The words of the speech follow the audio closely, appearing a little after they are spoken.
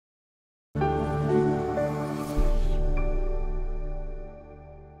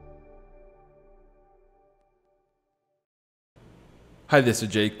Hi, this is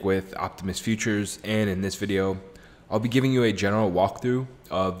Jake with Optimus Futures, and in this video, I'll be giving you a general walkthrough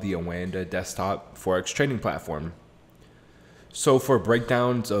of the OANDA Desktop Forex Trading Platform. So for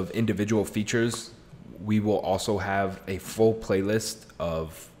breakdowns of individual features, we will also have a full playlist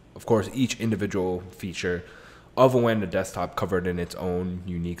of course, each individual feature of OANDA Desktop covered in its own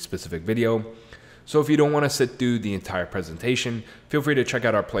unique specific video. So if you don't want to sit through the entire presentation, feel free to check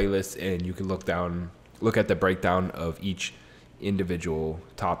out our playlist and you can look at the breakdown of each individual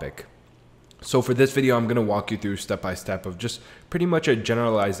topic. So for this video, I'm going to walk you through step by step of just pretty much a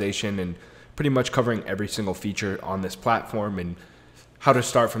generalization and pretty much covering every single feature on this platform and how to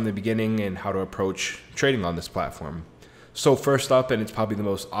start from the beginning and how to approach trading on this platform. So first up, and it's probably the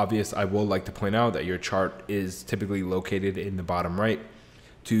most obvious, I will like to point out that your chart is typically located in the bottom right.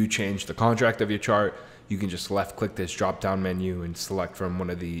 To change the contract of your chart, you can just left click this drop down menu and select from one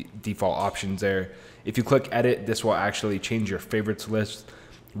of the default options there. If you click edit, this will actually change your favorites list,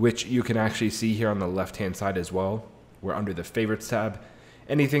 which you can actually see here on the left hand side as well. We're under the favorites tab.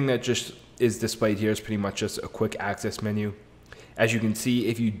 Anything that just is displayed here is pretty much just a quick access menu. As you can see,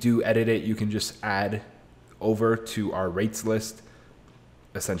 if you do edit it, you can just add over to our rates list,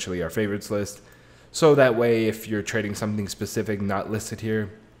 essentially our favorites list. So that way, if you're trading something specific not listed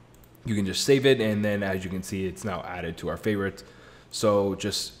here, you can just save it, and then as you can see, it's now added to our favorites. So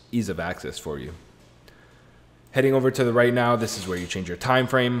just ease of access for you. Heading over to the right now, this is where you change your time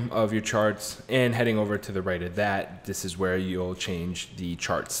frame of your charts, and heading over to the right of that, this is where you'll change the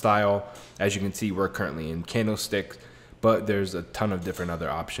chart style. As you can see, we're currently in candlestick, but there's a ton of different other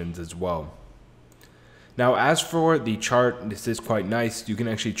options as well. Now, as for the chart, this is quite nice. You can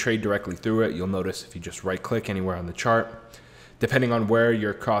actually trade directly through it. You'll notice if you just right click anywhere on the chart, depending on where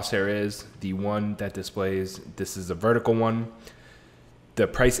your crosshair is, the one that displays, this is a vertical one. The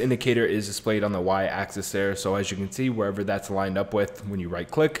price indicator is displayed on the y-axis there. So as you can see, wherever that's lined up with, when you right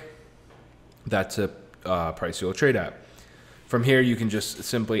click, that's a price you'll trade at. From here, you can just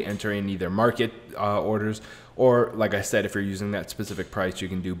simply enter in either market orders, or like I said, if you're using that specific price, you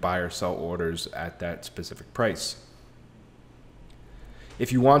can do buy or sell orders at that specific price.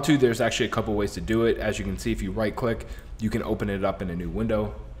 If you want to, there's actually a couple ways to do it. As you can see, if you right click, you can open it up in a new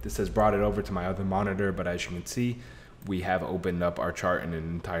window. This has brought it over to my other monitor, but as you can see, we have opened up our chart in an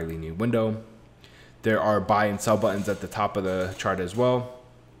entirely new window. There are buy and sell buttons at the top of the chart as well.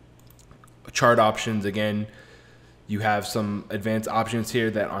 Chart options, again, you have some advanced options here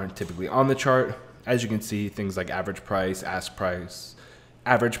that aren't typically on the chart. As you can see, things like average price, ask price,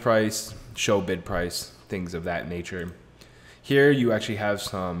 average price, show bid price, things of that nature. Here you actually have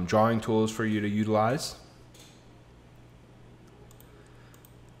some drawing tools for you to utilize.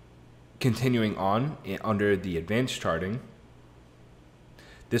 Continuing on under the advanced charting,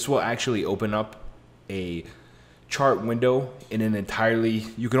 this will actually open up a chart window in an entirely,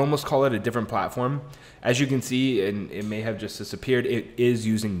 you can almost call it a different platform. As you can see, and it may have just disappeared, it is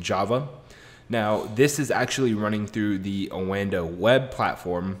using Java. Now, this is actually running through the OANDA web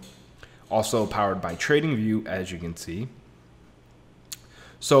platform, also powered by TradingView, as you can see.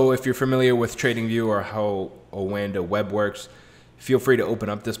 So if you're familiar with TradingView or how OANDA web works, feel free to open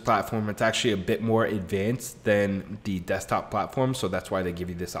up this platform. It's actually a bit more advanced than the desktop platform, so that's why they give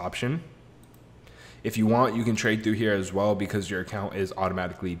you this option. If you want, you can trade through here as well because your account is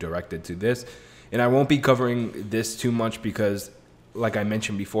automatically directed to this. And I won't be covering this too much because, like I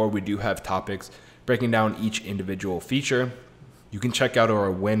mentioned before, we do have topics breaking down each individual feature. You can check out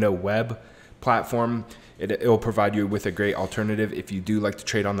our OANDA web platform. It will provide you with a great alternative if you do like to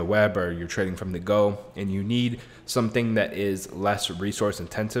trade on the web or you're trading from the go and you need something that is less resource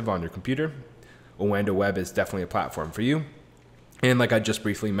intensive on your computer. OANDA web is definitely a platform for you. And like I just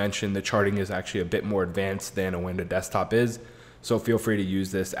briefly mentioned, the charting is actually a bit more advanced than OANDA desktop is. So feel free to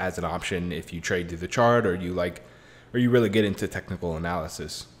use this as an option if you trade through the chart or you really get into technical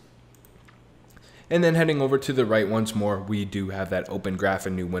analysis. And then heading over to the right once more, we do have that open graph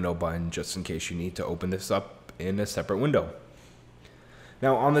and new window button just in case you need to open this up in a separate window.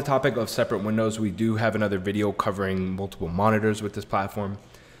 Now on the topic of separate windows, we do have another video covering multiple monitors with this platform.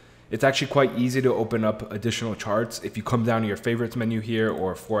 It's actually quite easy to open up additional charts. If you come down to your favorites menu here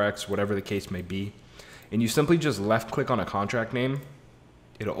or Forex, whatever the case may be, and you simply just left click on a contract name,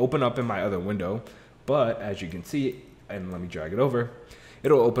 it'll open up in my other window. But as you can see, and let me drag it over,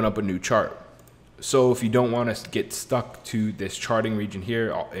 it'll open up a new chart. So if you don't want to get stuck to this charting region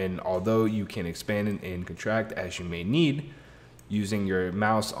here, and although you can expand and contract as you may need using your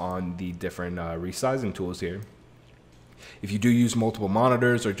mouse on the different resizing tools here, if you do use multiple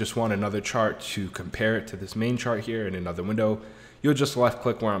monitors or just want another chart to compare it to this main chart here in another window, you'll just left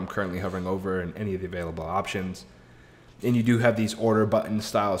click where I'm currently hovering over and any of the available options. And you do have these order button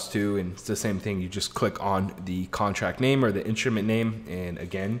styles too, and it's the same thing. You just click on the contract name or the instrument name, and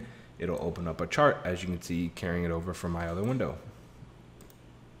again, it'll open up a chart, as you can see, carrying it over from my other window.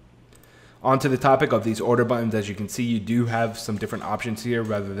 On to the topic of these order buttons. As you can see, you do have some different options here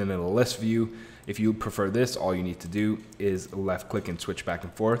rather than in a list view. If you prefer this, all you need to do is left click and switch back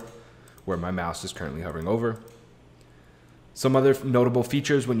and forth, where my mouse is currently hovering over. Some other notable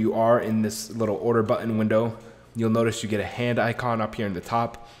features when you are in this little order button window, you'll notice you get a hand icon up here in the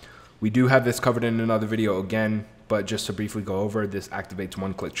top. We do have this covered in another video again, but just to briefly go over, this activates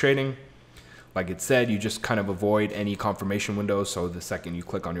one-click trading. Like it said, you just kind of avoid any confirmation windows, so the second you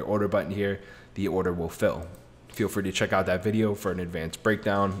click on your order button here, the order will fill. Feel free to check out that video for an advanced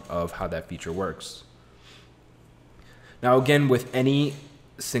breakdown of how that feature works. Now again, with any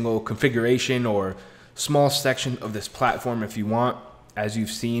single configuration or small section of this platform, if you want, as you've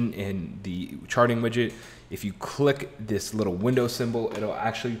seen in the charting widget, if you click this little window symbol, it'll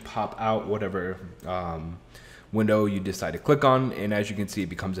actually pop out whatever window you decide to click on, and as you can see, it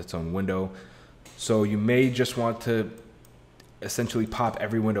becomes its own window. So you may just want to essentially pop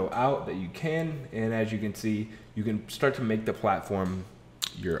every window out that you can, and as you can see, you can start to make the platform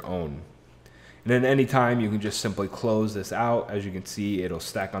your own. And then anytime you can just simply close this out. As you can see, it'll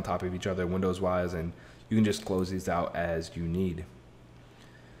stack on top of each other windows wise, and you can just close these out as you need.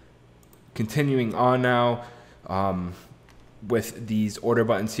 Continuing on now, with these order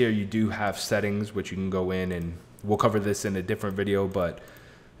buttons here, you do have settings which you can go in, and we'll cover this in a different video, but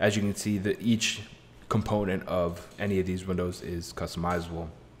as you can see, each component of any of these windows is customizable.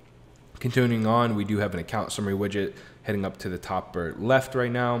 Continuing on, we do have an account summary widget heading up to the top or left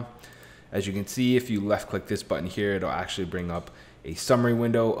right now. As you can see, if you left click this button here, it'll actually bring up a summary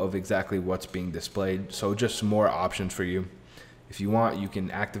window of exactly what's being displayed. So just more options for you. If you want, you can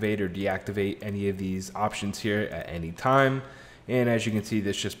activate or deactivate any of these options here at any time. And as you can see,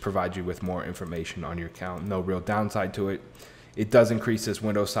 this just provides you with more information on your account. No real downside to it. It does increase this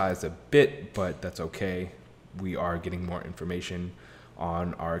window size a bit, but that's okay. We are getting more information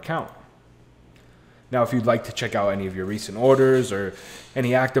on our account. Now, if you'd like to check out any of your recent orders or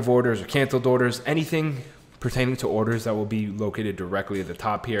any active orders or canceled orders, anything pertaining to orders, that will be located directly at the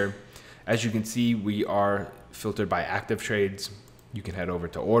top here. As you can see, we are filtered by active trades. You can head over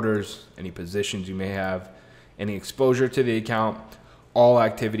to orders, any positions you may have, any exposure to the account, all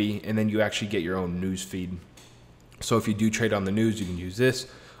activity, and then you actually get your own news feed. So if you do trade on the news, you can use this.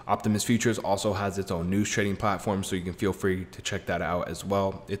 Optimus Futures also has its own news trading platform, so you can feel free to check that out as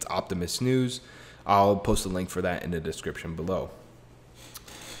well. It's Optimus News. I'll post a link for that in the description below.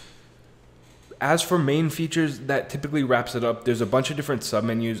 As for main features, that typically wraps it up. There's a bunch of different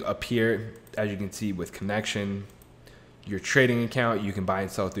submenus up here, as you can see, with connection, your trading account, you can buy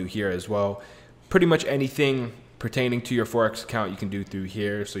and sell through here as well. Pretty much anything pertaining to your Forex account you can do through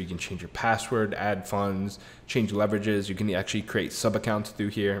here. So you can change your password, add funds, change leverages. You can actually create sub accounts through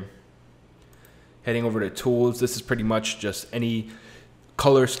here. Heading over to tools, this is pretty much just any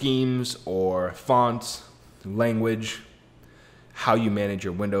color schemes or fonts, language, how you manage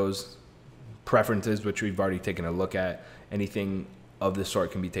your windows, preferences, which we've already taken a look at. Anything of this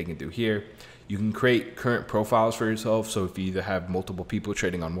sort can be taken through here. You can create current profiles for yourself. So if you either have multiple people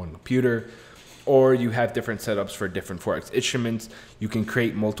trading on one computer, or you have different setups for different Forex instruments, you can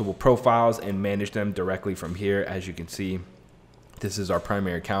create multiple profiles and manage them directly from here. As you can see, this is our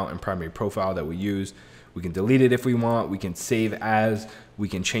primary account and primary profile that we use. We can delete it if we want. We can save as. We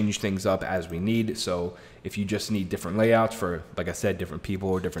can change things up as we need. So if you just need different layouts for, like I said, different people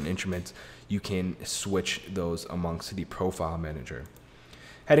or different instruments, you can switch those amongst the profile manager.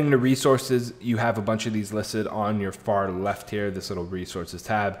 Heading to resources, you have a bunch of these listed on your far left here, this little resources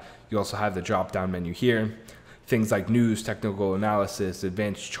tab. You also have the drop down menu here. Things like news, technical analysis,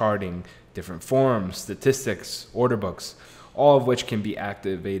 advanced charting, different forums, statistics, order books, all of which can be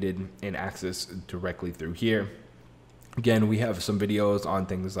activated and accessed directly through here. Again, we have some videos on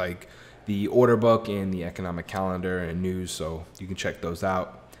things like the order book and the economic calendar and news, so you can check those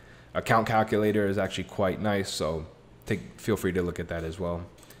out. Account calculator is actually quite nice, so feel free to look at that as well.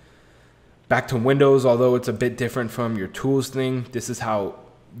 Back to Windows, although it's a bit different from your tools thing, this is how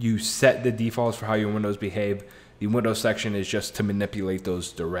you set the defaults for how your windows behave. The Windows section is just to manipulate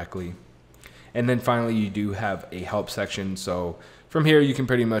those directly. And then finally, you do have a help section. So from here, you can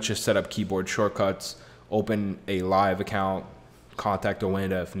pretty much just set up keyboard shortcuts, open a live account, contact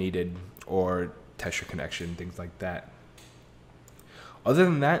OANDA if needed, or test your connection, things like that. Other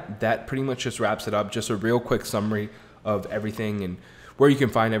than that, that pretty much just wraps it up. Just a real quick summary of everything and where you can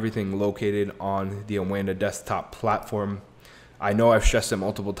find everything located on the OANDA Desktop platform. I know I've stressed it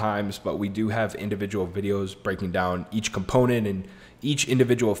multiple times, but we do have individual videos breaking down each component and each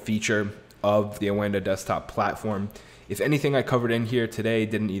individual feature of the OANDA Desktop platform. If anything I covered in here today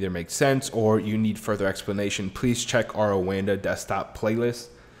didn't either make sense or you need further explanation, please check our OANDA Desktop playlist.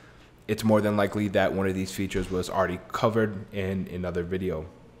 It's more than likely that one of these features was already covered in another video.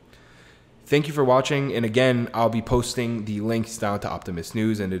 Thank you for watching, and again, I'll be posting the links down to Optimus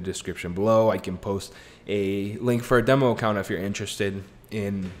News in the description below. I can post a link for a demo account if you're interested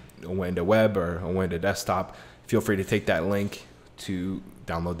in OANDA Web or OANDA Desktop. Feel free to take that link to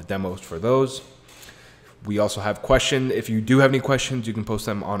download the demos for those. We also have questions. If you do have any questions, you can post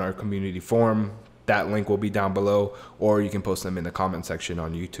them on our community forum. That link will be down below, or you can post them in the comment section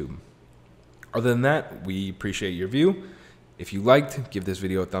on YouTube. Other than that, we appreciate your view. If you liked, give this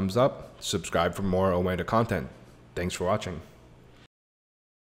video a thumbs up. Subscribe for more OANDA content. Thanks for watching.